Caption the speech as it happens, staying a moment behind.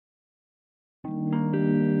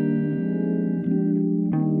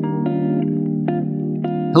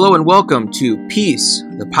Hello and welcome to Peace,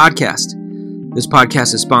 the podcast. This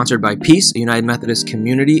podcast is sponsored by Peace, a United Methodist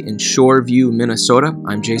community in Shoreview, Minnesota.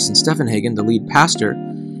 I'm Jason Steffenhagen, the lead pastor,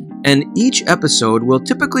 and each episode will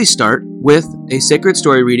typically start with a sacred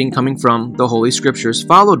story reading coming from the Holy Scriptures,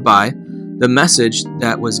 followed by the message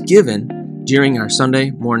that was given during our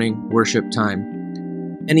Sunday morning worship time.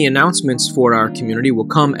 Any announcements for our community will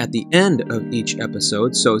come at the end of each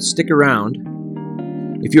episode, so stick around.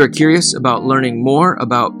 If you are curious about learning more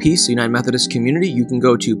about Peace, the United Methodist community, you can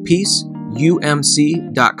go to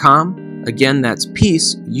peaceumc.com. Again, that's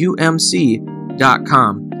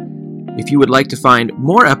peaceumc.com. If you would like to find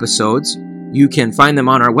more episodes, you can find them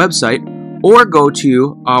on our website or go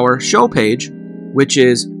to our show page, which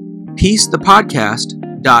is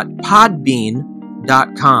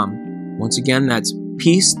peacethepodcast.podbean.com. Once again, that's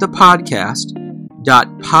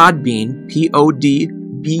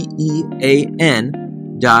peacethepodcast.podbean.com.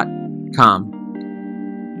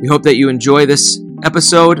 We hope that you enjoy this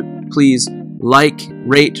episode. Please like,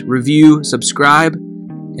 rate, review, subscribe.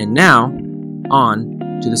 And now, on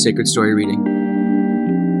to the sacred story reading.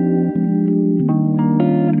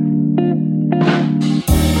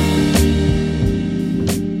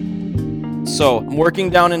 So, I'm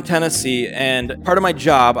working down in Tennessee, and part of my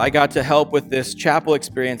job, I got to help with this chapel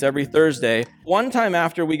experience every Thursday. One time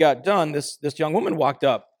after we got done, this young woman walked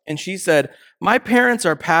up, and she said, "My parents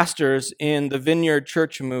are pastors in the Vineyard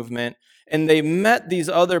Church movement, and they met these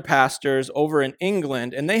other pastors over in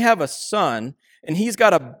England, and they have a son, and he's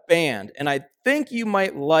got a band, and I think you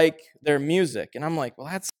might like their music." And I'm like, well,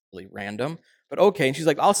 that's really random, but okay. And she's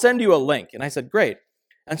like, "I'll send you a link." And I said, great.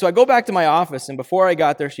 And so I go back to my office, and before I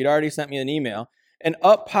got there, she'd already sent me an email, and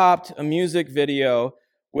up popped a music video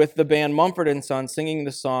with the band Mumford and Sons singing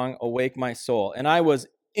the song "Awake My Soul." And I was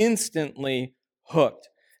instantly hooked.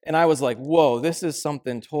 And I was like, whoa, this is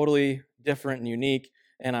something totally different and unique,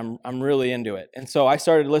 and I'm really into it. And so I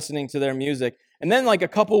started listening to their music. And then like a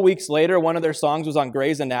couple weeks later, one of their songs was on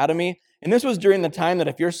Grey's Anatomy. And this was during the time that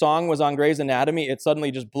if your song was on Grey's Anatomy, it suddenly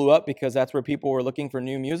just blew up because that's where people were looking for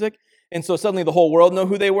new music. And so suddenly the whole world knew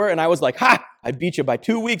who they were. And I was like, ha, I beat you by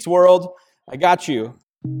 2 weeks, world. I got you.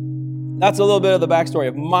 That's a little bit of the backstory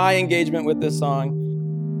of my engagement with this song.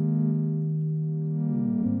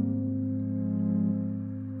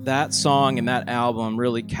 That song and that album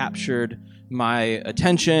really captured my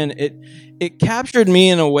attention. It captured me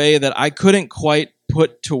in a way that I couldn't quite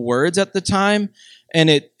put to words at the time. And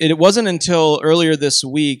it wasn't until earlier this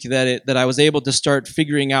week that I was able to start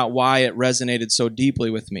figuring out why it resonated so deeply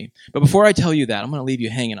with me. But before I tell you that, I'm going to leave you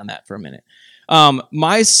hanging on that for a minute.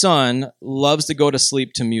 My son loves to go to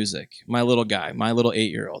sleep to music, my little guy, my little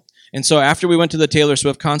 8-year-old. And so after we went to the Taylor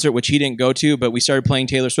Swift concert, which he didn't go to, but we started playing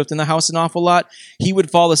Taylor Swift in the house an awful lot, he would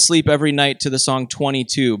fall asleep every night to the song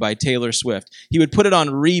 22 by Taylor Swift. He would put it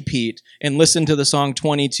on repeat and listen to the song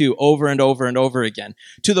 22 over and over and over again,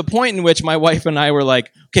 to the point in which my wife and I were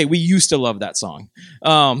like, okay, we used to love that song,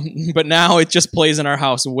 but now it just plays in our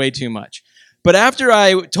house way too much. But after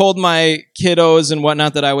I told my kiddos and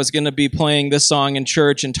whatnot that I was going to be playing this song in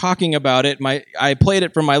church and talking about it, I played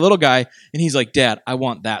it for my little guy, and he's like, "Dad, I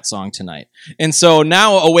want that song tonight." And so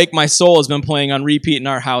now "Awake My Soul" has been playing on repeat in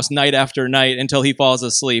our house night after night until he falls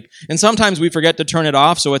asleep. And sometimes we forget to turn it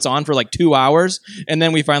off, so it's on for like 2 hours, and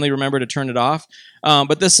then we finally remember to turn it off.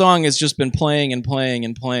 But this song has just been playing and playing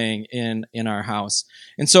and playing in our house.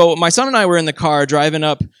 And so my son and I were in the car driving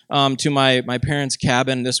up to my parents'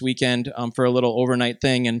 cabin this weekend for a little overnight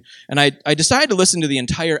thing. And I decided to listen to the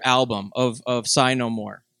entire album of Sigh No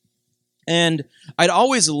More. And I'd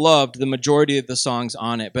always loved the majority of the songs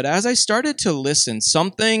on it. But as I started to listen,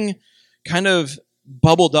 something kind of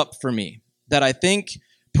bubbled up for me that I think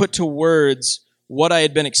put to words what I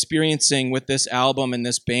had been experiencing with this album and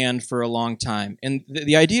this band for a long time. And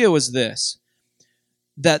the idea was this,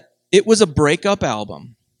 that it was a breakup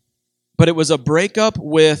album, but it was a breakup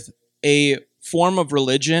with a form of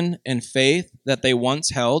religion and faith that they once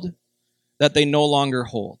held, that they no longer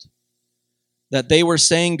hold. That they were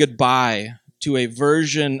saying goodbye to a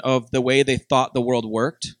version of the way they thought the world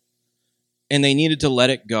worked, and they needed to let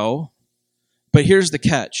it go. But here's the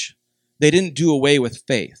catch. They didn't do away with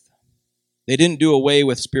faith. They didn't do away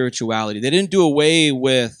with spirituality. They didn't do away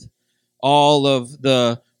with all of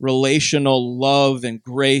the relational love and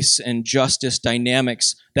grace and justice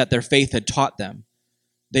dynamics that their faith had taught them.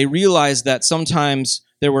 They realized that sometimes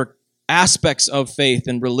there were aspects of faith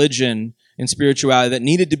and religion and spirituality that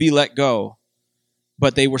needed to be let go,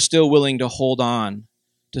 but they were still willing to hold on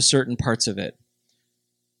to certain parts of it.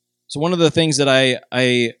 So one of the things that I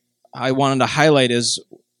wanted to highlight is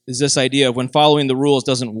this idea of when following the rules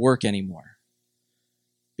doesn't work anymore.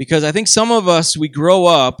 Because I think some of us, we grow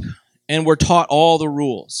up and we're taught all the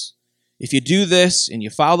rules. If you do this and you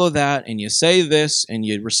follow that and you say this and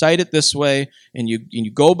you recite it this way and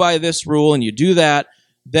you go by this rule and you do that,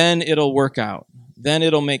 then it'll work out. Then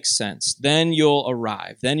it'll make sense. Then you'll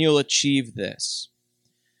arrive. Then you'll achieve this.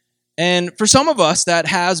 And for some of us, that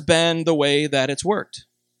has been the way that it's worked.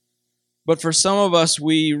 But for some of us,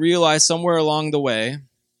 we realize somewhere along the way,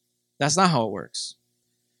 that's not how it works.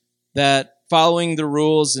 That following the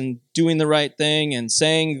rules and doing the right thing and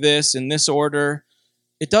saying this in this order,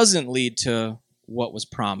 it doesn't lead to what was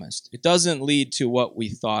promised. It doesn't lead to what we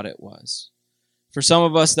thought it was. For some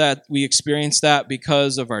of us, that we experience that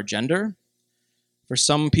because of our gender. For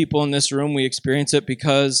some people in this room, we experience it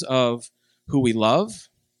because of who we love.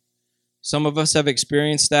 Some of us have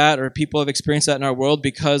experienced that, or people have experienced that in our world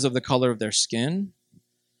because of the color of their skin.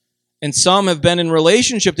 And some have been in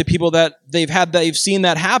relationship to people that they've seen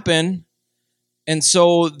that happen. And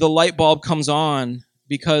so the light bulb comes on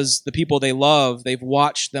because the people they love, they've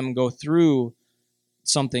watched them go through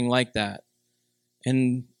something like that.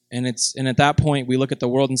 And at that point, we look at the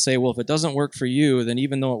world and say, well, if it doesn't work for you, then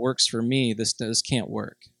even though it works for me, this can't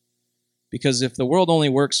work. Because if the world only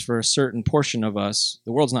works for a certain portion of us,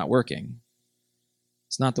 the world's not working.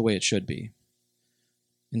 It's not the way it should be.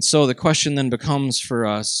 And so the question then becomes for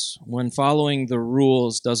us, when following the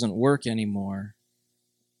rules doesn't work anymore,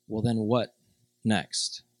 well then what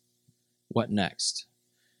next? What next?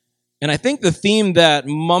 And I think the theme that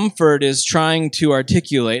Mumford is trying to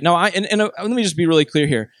articulate. Now, let me just be really clear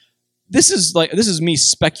here. This is me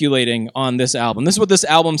speculating on this album. This is what this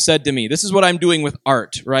album said to me. This is what I'm doing with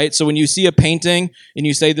art, right? So when you see a painting and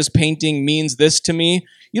you say this painting means this to me,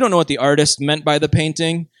 you don't know what the artist meant by the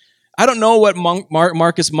painting. I don't know what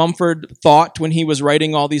Marcus Mumford thought when he was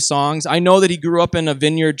writing all these songs. I know that he grew up in a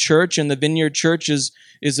vineyard church, and the vineyard church is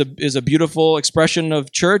a beautiful expression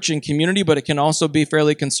of church and community, but it can also be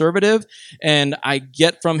fairly conservative. And I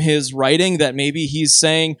get from his writing that maybe he's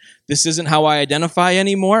saying, this isn't how I identify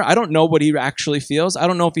anymore. I don't know what he actually feels. I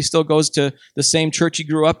don't know if he still goes to the same church he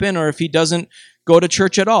grew up in or if he doesn't go to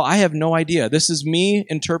church at all. I have no idea. This is me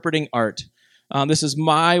interpreting art. This is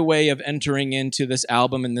my way of entering into this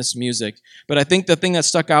album and this music. But I think the thing that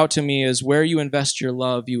stuck out to me is where you invest your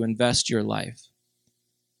love, you invest your life.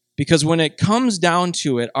 Because when it comes down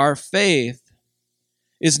to it, our faith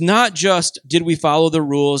is not just, did we follow the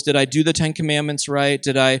rules? Did I do the 10 Commandments right?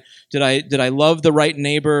 Did I love the right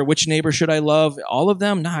neighbor? Which neighbor should I love? All of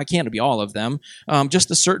them? No, I can't be all of them. Just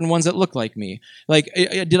the certain ones that look like me. Like,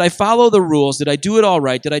 did I follow the rules? Did I do it all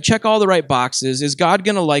right? Did I check all the right boxes? Is God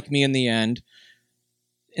going to like me in the end?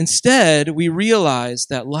 Instead, we realize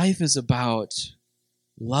that life is about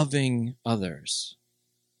loving others.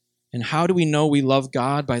 And how do we know we love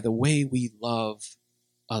God? By the way we love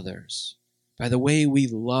others. By the way we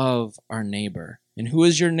love our neighbor. And who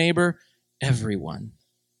is your neighbor? Everyone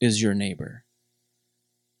is your neighbor.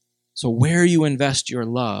 So where you invest your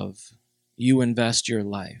love, you invest your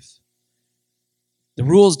life. The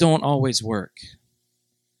rules don't always work.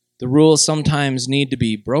 The rules sometimes need to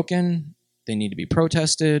be broken. They need to be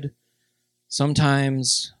protested.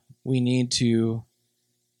 Sometimes we need to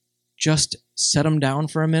just set them down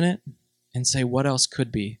for a minute and say, what else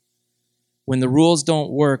could be? When the rules don't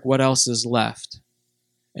work, what else is left?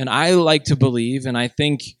 And I like to believe, and I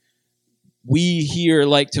think we here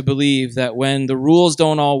like to believe, that when the rules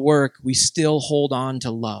don't all work, we still hold on to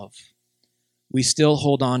love. We still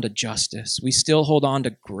hold on to justice. We still hold on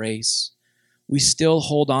to grace. We still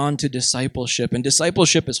hold on to discipleship. And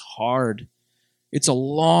discipleship is hard. It's a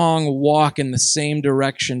long walk in the same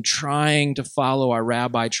direction, trying to follow our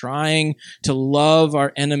rabbi, trying to love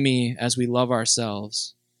our enemy as we love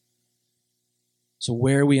ourselves. So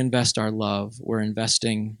where we invest our love, we're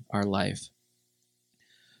investing our life.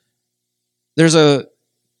 There's an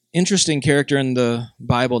interesting character in the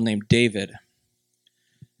Bible named David.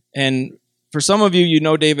 And for some of you, you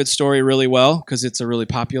know David's story really well because it's a really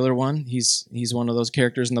popular one. He's one of those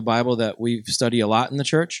characters in the Bible that we study a lot in the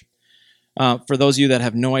church. For those of you that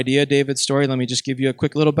have no idea David's story, let me just give you a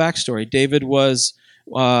quick little backstory. David was,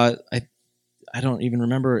 I don't even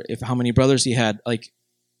remember how many brothers he had, like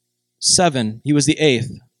 7. He was the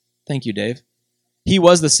 8th. Thank you, Dave. He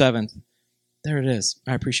was the 7th. There it is.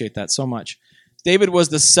 I appreciate that so much. David was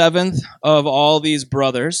the 7th of all these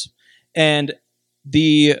brothers, and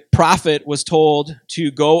the prophet was told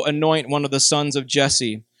to go anoint one of the sons of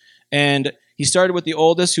Jesse. And he started with the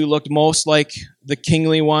oldest, who looked most like the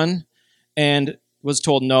kingly one, and was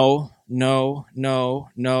told no, no, no,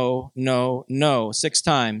 no, no, no, 6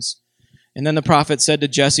 times. And then the prophet said to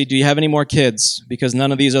Jesse, do you have any more kids? Because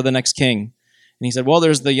none of these are the next king. And he said, well,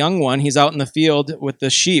 there's the young one. He's out in the field with the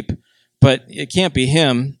sheep, but it can't be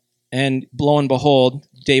him. And lo and behold,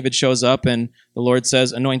 David shows up and the Lord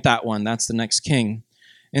says, anoint that one. That's the next king.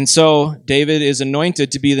 And so David is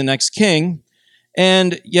anointed to be the next king.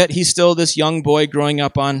 And yet he's still this young boy growing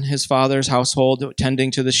up on his father's household, tending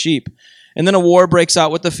to the sheep. And then a war breaks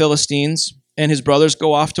out with the Philistines, and his brothers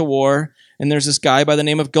go off to war. And there's this guy by the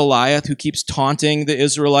name of Goliath who keeps taunting the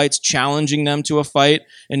Israelites, challenging them to a fight,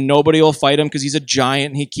 and nobody will fight him because he's a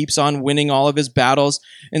giant, and he keeps on winning all of his battles.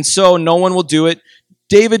 And so no one will do it.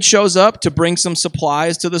 David shows up to bring some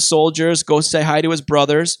supplies to the soldiers, go say hi to his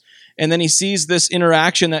brothers, and then he sees this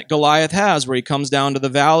interaction that Goliath has where he comes down to the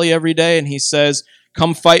valley every day and he says,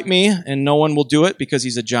 come fight me, and no one will do it because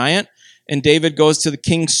he's a giant. And David goes to the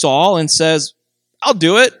King Saul and says, I'll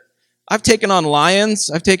do it. I've taken on lions.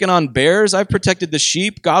 I've taken on bears. I've protected the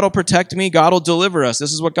sheep. God will protect me. God will deliver us.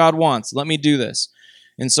 This is what God wants. Let me do this.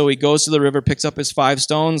 And so he goes to the river, picks up his 5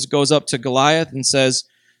 stones, goes up to Goliath and says,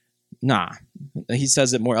 nah. He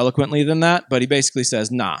says it more eloquently than that, but he basically says,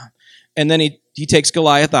 nah. And then he takes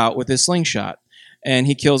Goliath out with his slingshot, and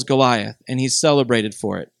he kills Goliath, and he's celebrated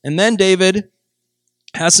for it. And then David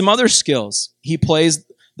has some other skills. He plays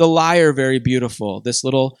the lyre very beautiful, this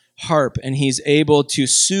little harp, and he's able to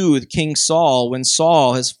soothe King Saul when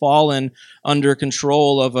Saul has fallen under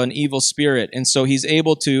control of an evil spirit. And so he's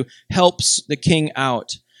able to help the king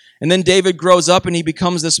out. And then David grows up and he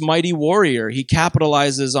becomes this mighty warrior. He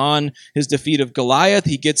capitalizes on his defeat of Goliath.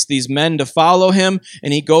 He gets these men to follow him,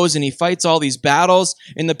 and he goes and he fights all these battles.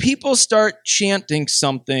 And the people start chanting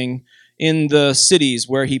something in the cities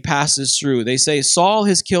where he passes through. They say, Saul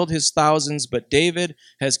has killed his thousands, but David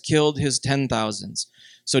has killed his 10,000s.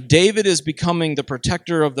 So David is becoming the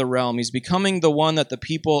protector of the realm. He's becoming the one that the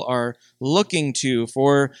people are looking to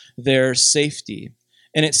for their safety.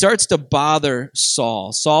 And it starts to bother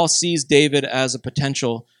Saul. Saul sees David as a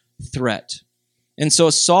potential threat. And so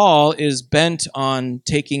Saul is bent on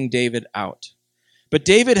taking David out. But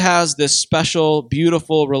David has this special,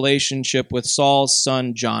 beautiful relationship with Saul's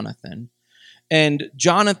son, Jonathan. And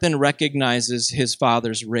Jonathan recognizes his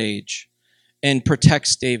father's rage and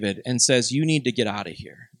protects David and says, you need to get out of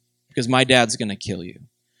here because my dad's going to kill you.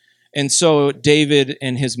 And so David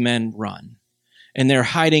and his men run. And they're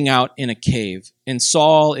hiding out in a cave. And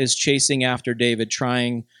Saul is chasing after David,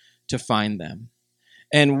 trying to find them.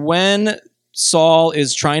 And when Saul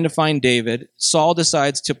is trying to find David, Saul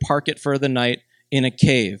decides to park it for the night in a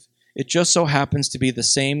cave. It just so happens to be the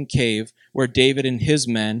same cave where David and his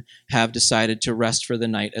men have decided to rest for the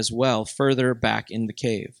night as well, further back in the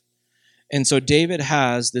cave. And so David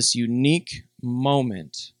has this unique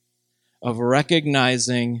moment of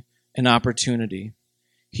recognizing an opportunity.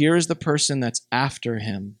 Here is the person that's after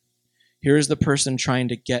him. Here is the person trying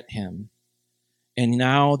to get him. And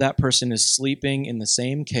now that person is sleeping in the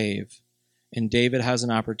same cave, and David has an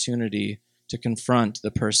opportunity to confront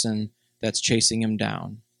the person that's chasing him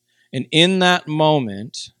down. And in that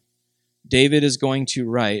moment, David is going to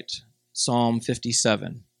write Psalm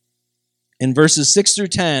 57. In verses 6 through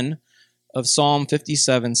 10 of Psalm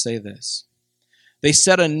 57 say this, they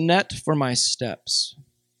set a net for my steps.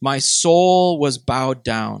 My soul was bowed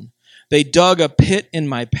down. They dug a pit in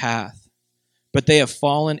my path, but they have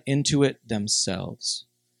fallen into it themselves.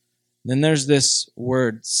 Then there's this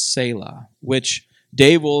word, Selah, which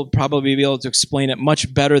Dave will probably be able to explain it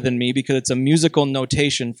much better than me because it's a musical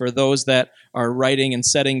notation for those that are writing and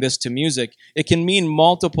setting this to music. It can mean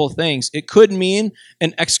multiple things. It could mean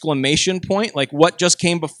an exclamation point, like what just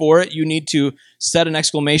came before it, you need to set an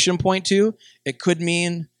exclamation point to. It could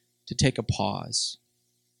mean to take a pause.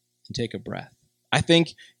 Take a breath. I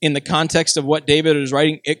think in the context of what David is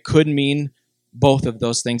writing, it could mean both of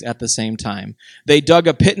those things at the same time. They dug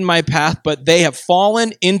a pit in my path, but they have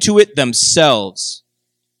fallen into it themselves.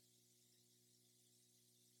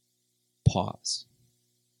 Pause.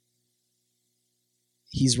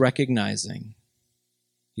 He's recognizing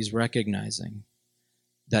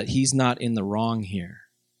that he's not in the wrong here,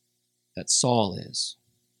 that Saul is.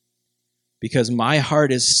 Because my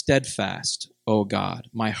heart is steadfast, O God.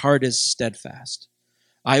 My heart is steadfast.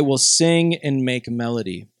 I will sing and make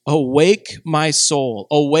melody. Awake, my soul.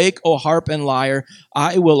 Awake, O harp and lyre.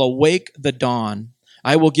 I will awake the dawn.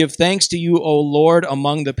 I will give thanks to you, O Lord,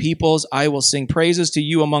 among the peoples. I will sing praises to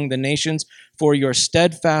you among the nations, for your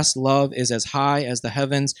steadfast love is as high as the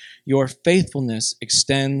heavens. Your faithfulness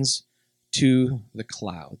extends to the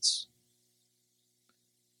clouds.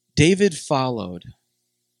 David followed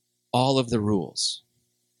all of the rules.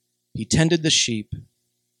 He tended the sheep.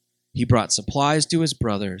 He brought supplies to his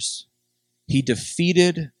brothers. He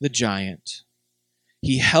defeated the giant.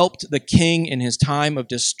 He helped the king in his time of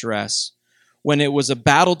distress. when it was a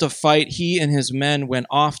battle to fight, he and his men went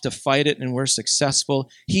off to fight it and were successful.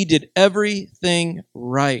 He did everything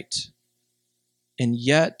right. And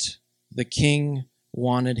yet the king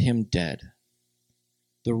wanted him dead.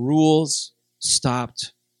 The rules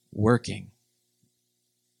stopped working.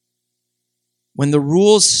 When the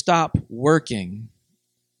rules stop working,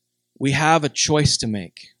 we have a choice to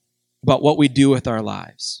make about what we do with our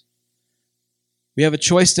lives. We have a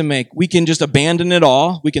choice to make. We can just abandon it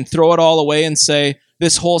all. We can throw it all away and say,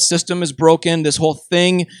 this whole system is broken. This whole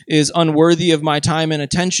thing is unworthy of my time and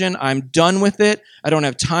attention. I'm done with it. I don't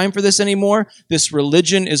have time for this anymore. This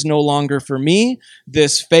religion is no longer for me.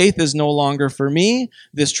 This faith is no longer for me.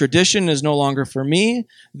 This tradition is no longer for me.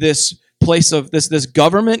 This place of this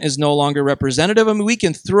government is no longer representative. I mean, we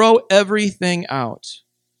can throw everything out.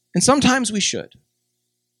 And sometimes we should.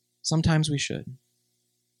 Sometimes we should.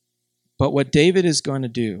 But what David is going to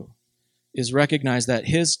do is recognize that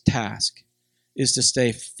his task is to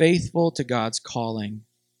stay faithful to God's calling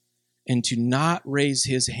and to not raise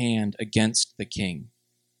his hand against the king.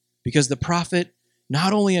 Because the prophet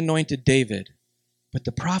not only anointed David, but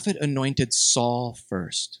the prophet anointed Saul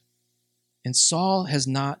first. And Saul has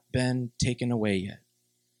not been taken away yet.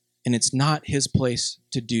 And it's not his place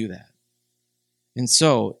to do that. And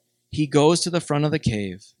so he goes to the front of the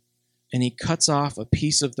cave and he cuts off a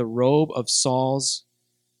piece of the robe of Saul's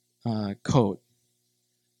coat.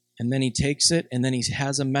 And then he takes it, and then he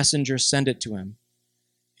has a messenger send it to him.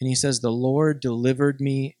 And he says, the Lord delivered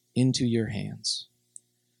me into your hands,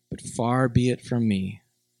 but far be it from me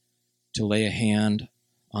to lay a hand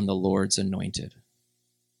on the Lord's anointed.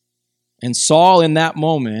 And Saul, in that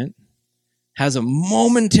moment, has a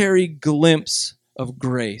momentary glimpse of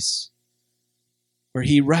grace, where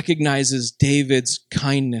he recognizes David's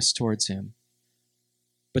kindness towards him.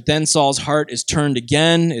 But then Saul's heart is turned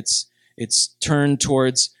again. It's turned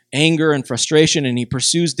towards anger and frustration, and he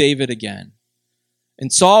pursues David again.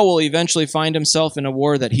 And Saul will eventually find himself in a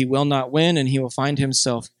war that he will not win, and he will find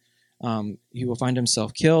himself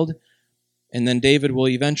killed. And then David will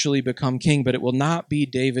eventually become king, but it will not be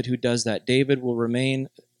David who does that. David will remain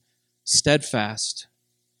steadfast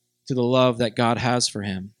to the love that God has for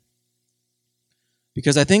him.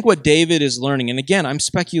 Because I think what David is learning, and again, I'm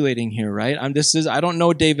speculating here, right? I don't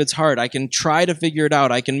know David's heart. I can try to figure it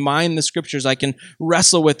out. I can mine the scriptures. I can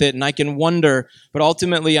wrestle with it, and I can wonder. But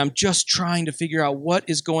ultimately, I'm just trying to figure out what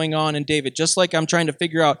is going on in David. Just like I'm trying to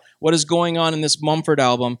figure out what is going on in this Mumford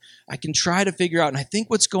album, I can try to figure out, and I think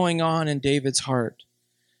what's going on in David's heart.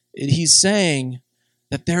 He's saying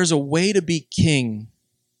that there's a way to be king,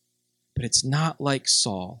 but it's not like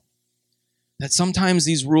Saul. That sometimes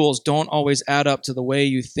these rules don't always add up to the way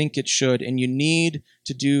you think it should, and you need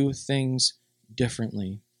to do things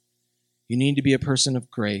differently. You need to be a person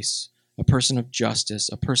of grace, a person of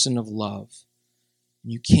justice, a person of love.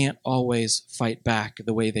 You can't always fight back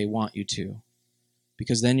the way they want you to,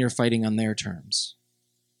 because then you're fighting on their terms.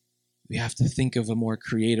 We have to think of a more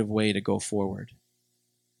creative way to go forward.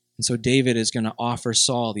 And so David is going to offer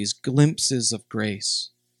Saul these glimpses of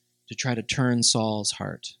grace to try to turn Saul's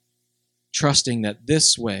heart, trusting that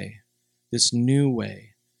this way, this new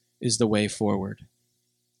way, is the way forward.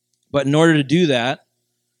 But in order to do that,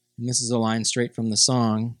 and this is a line straight from the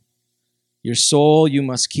song, your soul you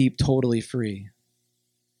must keep totally free.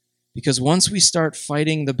 Because once we start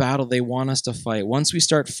fighting the battle they want us to fight, once we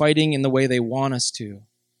start fighting in the way they want us to,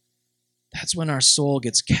 that's when our soul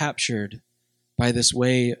gets captured by this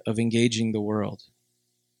way of engaging the world.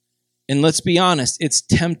 And let's be honest, it's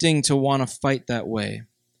tempting to want to fight that way.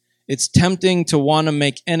 It's tempting to want to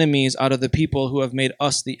make enemies out of the people who have made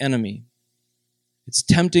us the enemy. It's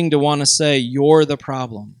tempting to want to say, you're the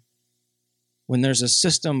problem, when there's a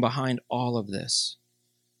system behind all of this.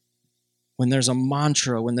 When there's a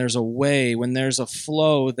mantra, when there's a way, when there's a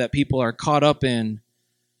flow that people are caught up in,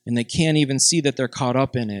 and they can't even see that they're caught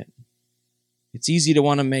up in it. It's easy to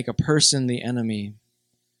want to make a person the enemy,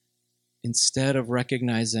 instead of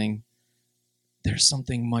recognizing there's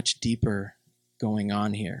something much deeper going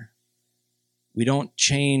on here. We don't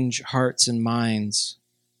change hearts and minds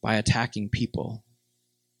by attacking people.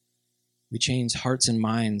 We change hearts and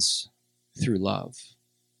minds through love,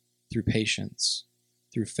 through patience,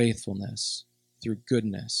 through faithfulness, through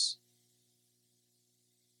goodness.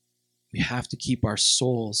 We have to keep our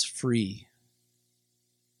souls free,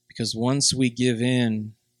 because once we give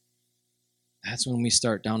in, that's when we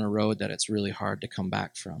start down a road that it's really hard to come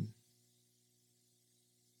back from.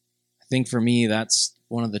 I think for me, that's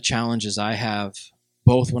one of the challenges I have,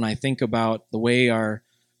 both when I think about the way our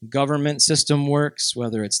government system works,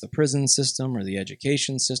 whether it's the prison system or the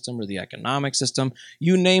education system or the economic system.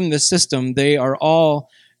 You name the system, they are all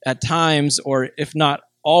at times, or if not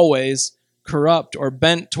always, corrupt or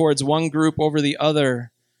bent towards one group over the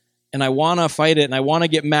other. And I want to fight it, and I want to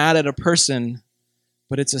get mad at a person,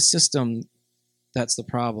 but it's a system that's the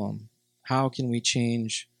problem. How can we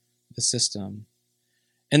change the system?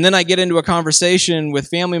 And then I get into a conversation with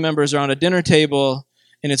family members around a dinner table,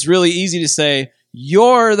 and it's really easy to say,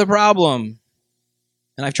 "You're the problem."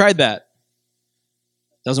 And I've tried that.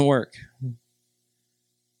 It doesn't work.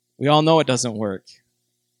 We all know it doesn't work.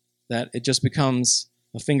 That it just becomes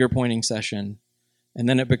a finger-pointing session, and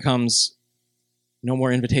then it becomes no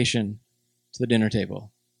more invitation to the dinner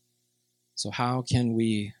table. So how can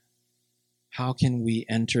we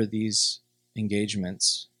enter these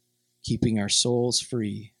engagements, keeping our souls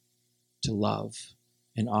free to love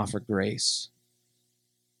and offer grace,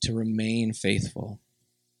 to remain faithful?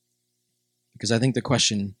 Because I think the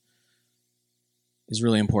question is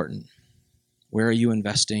really important. Where are you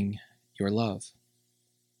investing your love?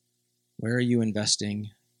 Where are you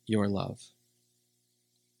investing your love?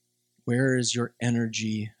 Where is your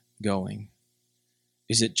energy going?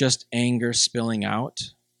 Is it just anger spilling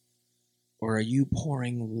out? Or are you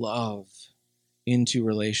pouring love into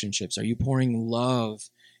relationships? Are you pouring love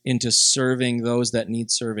into serving those that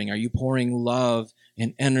need serving? Are you pouring love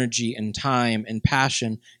and energy and time and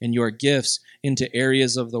passion and your gifts into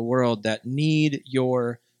areas of the world that need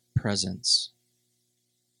your presence?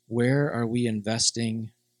 Where are we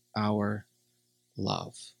investing our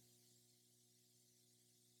love?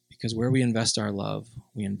 Because where we invest our love,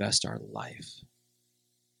 we invest our life.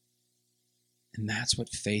 And that's what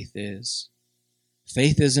faith is.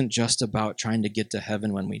 Faith isn't just about trying to get to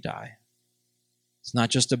heaven when we die. It's not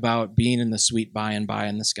just about being in the sweet by and by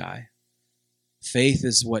in the sky. Faith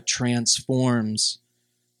is what transforms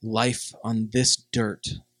life on this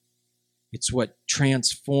dirt. It's what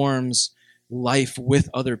transforms life with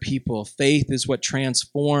other people. Faith is what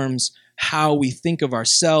transforms how we think of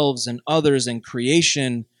ourselves and others and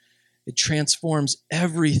creation. It transforms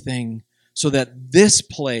everything so that this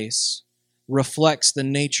place reflects the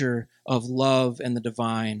nature of love and the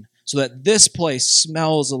divine, so that this place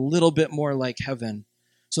smells a little bit more like heaven,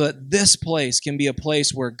 so that this place can be a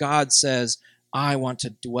place where God says, "I want to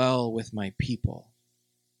dwell with my people."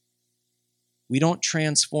 We don't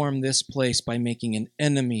transform this place by making an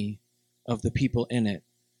enemy of the people in it.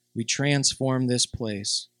 We transform this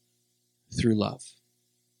place through love.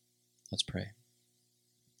 Let's pray.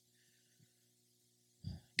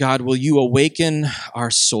 God, will you awaken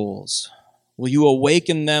our souls? Will you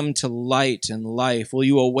awaken them to light and life? Will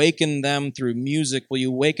you awaken them through music? Will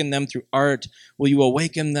you awaken them through art? Will you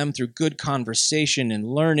awaken them through good conversation and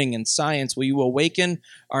learning and science? Will you awaken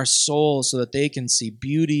our souls so that they can see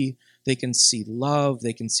beauty, they can see love,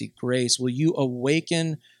 they can see grace? Will you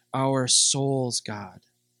awaken our souls, God,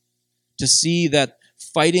 to see that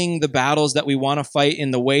fighting the battles that we want to fight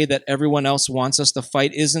in the way that everyone else wants us to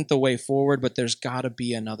fight isn't the way forward, but there's got to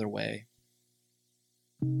be another way.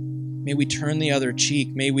 May we turn the other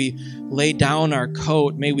cheek. May we lay down our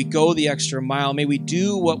coat. May we go the extra mile. May we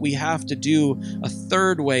do what we have to do a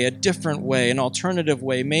third way, a different way, an alternative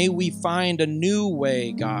way. May we find a new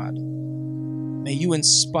way, God. May you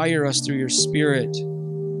inspire us through your Spirit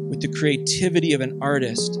with the creativity of an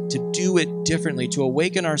artist to do it differently, to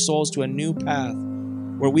awaken our souls to a new path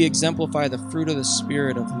where we exemplify the fruit of the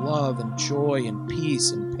Spirit of love and joy and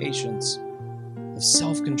peace and patience, of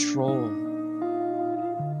self-control.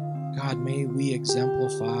 God, may we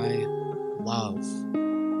exemplify love,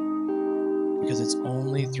 because it's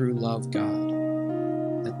only through love, God,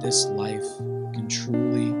 that this life can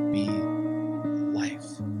truly be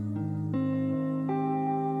life.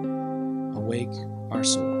 Awake our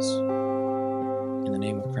souls. In the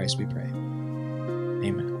name of Christ we pray.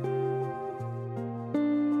 Amen.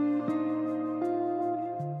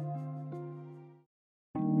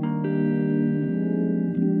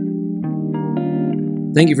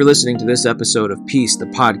 Thank you for listening to this episode of Peace, the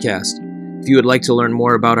podcast. If you would like to learn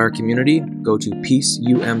more about our community, go to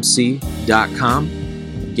peaceumc.com.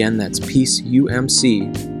 Again, that's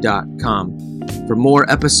peaceumc.com. For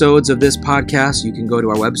more episodes of this podcast, you can go to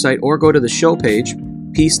our website or go to the show page,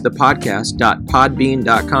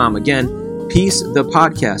 peacethepodcast.podbean.com. Again,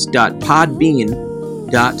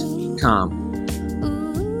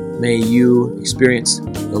 peacethepodcast.podbean.com. May you experience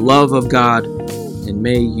the love of God, and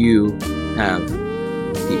may you have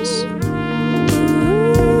peace.